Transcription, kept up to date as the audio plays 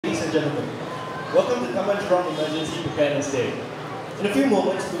and gentlemen, welcome to Taman Jurong Emergency Preparedness Day. In a few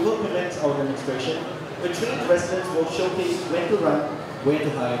moments, we will commence our demonstration, where trained residents will showcase when to run, where to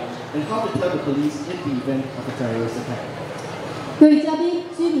hide, and how to tell the police in the event of a terrorist attack. 各位嘉宾、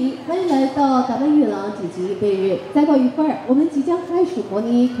居民，欢迎来到达曼月廊紧急应变日。再过一会儿，我们即将开始模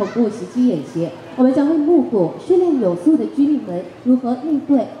拟恐怖袭击演习。我们将会目睹训练有素的居民们如何应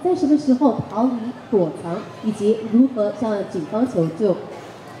对，在什么时候逃离、躲藏，以及如何向警方求救。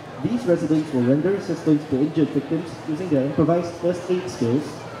These residents will render assistance to injured victims using their improvised first aid skills,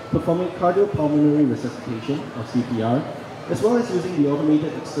 performing cardiopulmonary resuscitation or CPR, as well as using the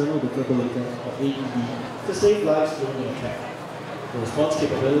automated external defibrillator or AED to save lives during an attack. The response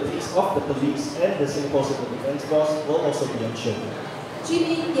capabilities of the police and the Singapore Civil Defence Force will also be on show. 居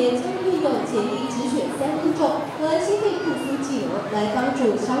民也将运用简易止血3分钟和心肺复苏技能来帮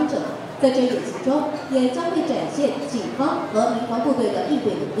助伤者。在这演习中，也将会展现警方和民防部队的应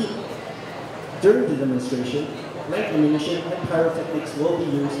对能力。During the demonstration, light ammunition and pyrotechnics will be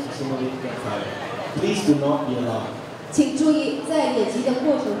used to simulate gunfire. Please do not be alarmed. 请注意，在演习的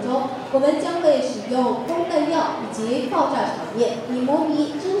过程中，我们将会使用空弹药以及爆炸场面，以模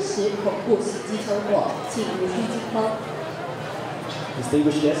拟真实恐怖袭击成果，请无需惊慌。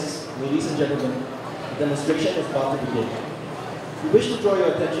Distinguished guests, ladies and gentlemen, the demonstration is about to begin. We wish to draw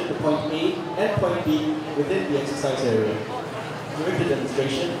your attention to point A and point B within the exercise area. During the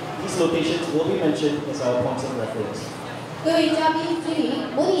demonstration, these locations will be mentioned as our points of reference. 各位嘉宾、居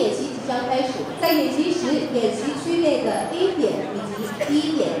民，模拟演习即将开始。在演习时，演习区内的 A 点以及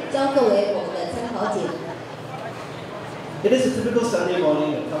B 点将作为我们的参考点。It is a typical Sunday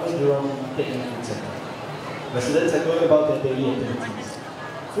morning at Taman Jurong Emergency Center. Residents are going about their daily activities.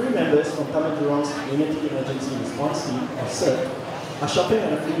 3 members from Taman Jurong's Community Emergency Response Team, or CERT, are shopping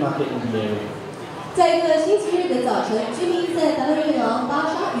at a flea market in the area. 在一个星期日的早晨，居民在达曼月廊巴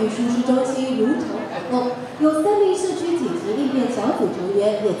沙与舒适中心如常活动，有3名社区紧急应变小组成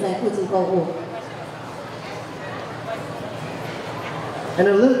员也在附近购物。An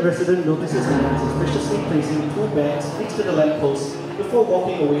alert resident notices a man suspiciously placing 2 bags next to the lamppost before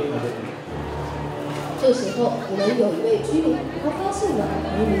walking away hurriedly. 这时候，我们有一位居民，他发现了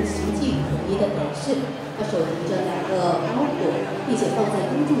一名形迹可疑的男士，他手提着2个包裹，并且放在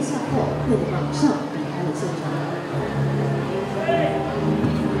公众下后，又马上离开了现场。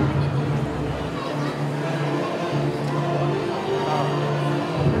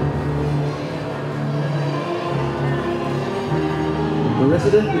The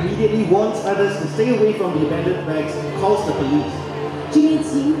resident immediately warns others to stay away from the abandoned bags and calls the police. 居民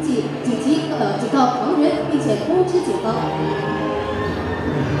紧急警告旁人，并且通知警方。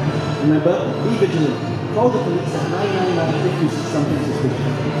Remember, be vigilant. Call the police at 999 if you see something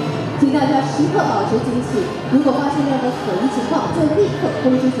suspicious. 请大家时刻保持警醒，如果发现任何可疑情况，就立刻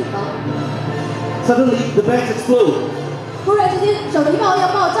通知警方。Suddenly, the bags explode. 突然之间，手提爆药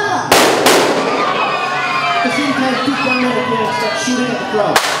爆炸了。At the same time, 2 gunmen appear and start shooting at the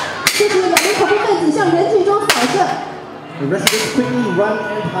crowd. 这时，2名恐怖分子向人群中扫射。The residents quickly run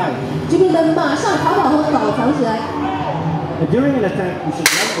and hide. 居民们马上逃跑后躲藏起来。And during an attack, you should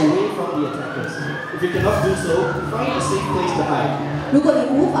run away from the attackers. If you cannot do so, find a safe place to hide. 如果你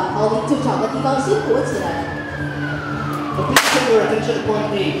无法逃离，就找个地方先躲起来。But please turn your attention to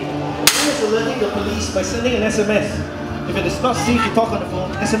point A. The man is alerting the police by sending an SMS. If it is not safe to talk on the phone,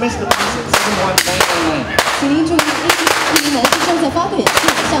 SMS the police at 71999. 请您注意，一名男士正在发短信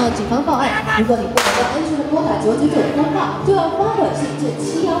向警方报案。如果你不能够安全的拨打999通话，就要发短信至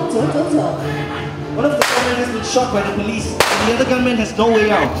71999。One of the gunmen has been shot by the police, and the other gunman has no way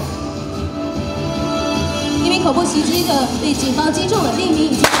out. 一名恐怖袭击的被警方击中了，另一名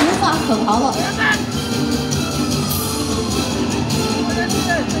已经无法可逃了。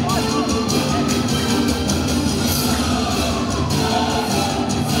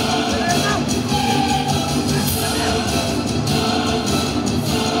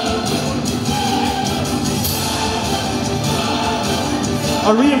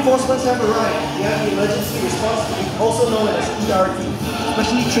Our reinforcements have arrived. We have the emergency response team, also known as ERT,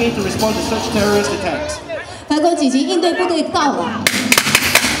 specially trained to respond to such terrorist attacks. 反恐紧急应对部队到了。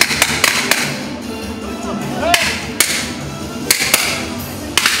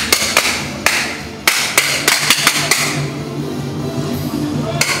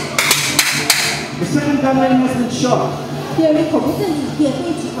The second gunman has been shot. 第2名恐怖分子也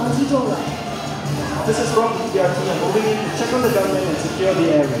被警方击中了。This is from the ERT. I'm moving in to check on the gunman and secure the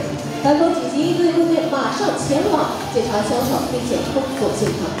area. 反恐紧急应对部队马上前往检查枪手，并且封锁现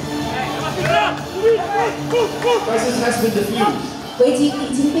场。Crisis has been defused. 危机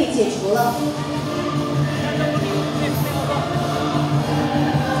已经被解除了。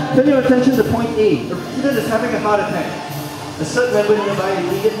Turn your attention to point A. The resident is having a heart attack. A CERT member nearby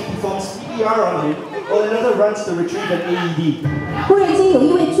immediately performs CPR on him, while another runs to retrieve an AED. 忽然间有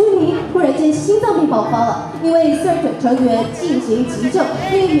一位居民突然间心脏病爆发了，一位 CERT 成员进行急救，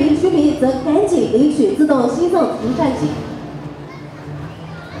另一名居民则赶紧领取自动心脏停颤器。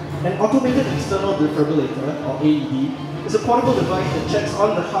 An automated external defibrillator, or AED, is a portable device that checks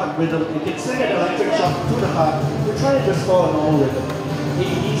on the heart rhythm and can send an electric shock to the heart to try and restore a normal rhythm.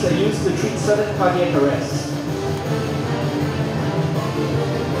 AEDs are used to treat sudden cardiac arrests.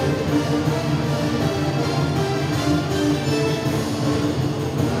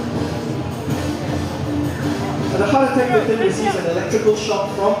 And the heart attack victim receives an electrical shock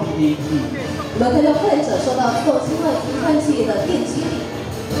from the AED. 我们看到患者受到自动心脏停颤器的电击。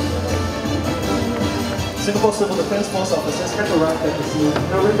 Singapore Civil Defence Force officers have arrived at the scene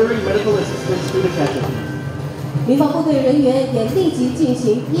and are rendering medical assistance to the casualties. 民防部队人员也立即进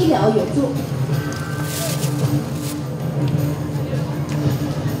行医疗援助。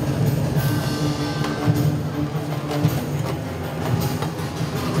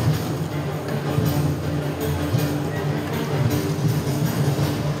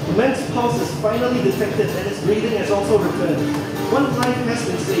The man's pulse is finally detected and his breathing has also returned. One life has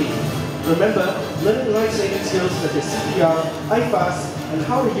been saved. Remember, learning life-saving skills such as CPR, IFAS, and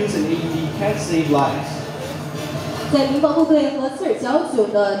how to use an AED can save lives. 在民防部队和刺耳小组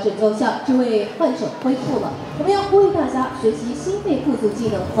的拯救下，这位患者恢复了。我们要呼吁大家学习心肺复苏技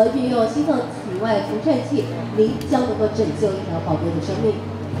能和运用心脏体外除颤器，您将能够拯救一条宝贵的生命。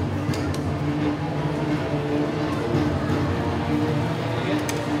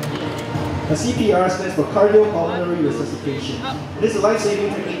 A CPR stands for cardiopulmonary resuscitation. It is a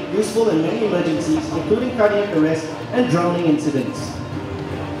life-saving technique useful in many emergencies, including cardiac arrest and drowning incidents.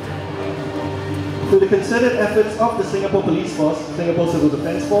 Through the concerted efforts of the Singapore Police Force, Singapore Civil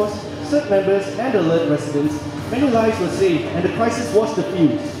Defence Force, CERT members and alert residents, many lives were saved and the crisis was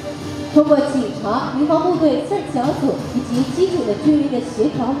defused. 通过警察、民防部队、刺耳小组以及机组的居民的协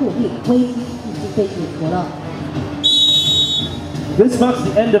调努力，危机已经被解除了。 This marks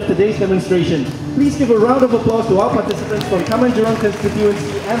the end of today's demonstration. Please give a round of applause to our participants from Taman Jurong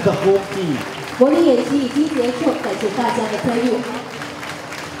constituency and the whole team. 模拟演习已经结束，感谢大家的参与。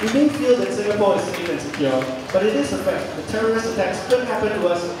 We may feel that Singapore is safe and secure, but it is a fact that terrorist attacks could happen to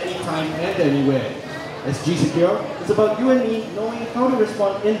us anytime and anywhere. As G Secure, it's about you and me knowing how to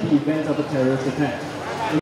respond in the event of a terrorist attack.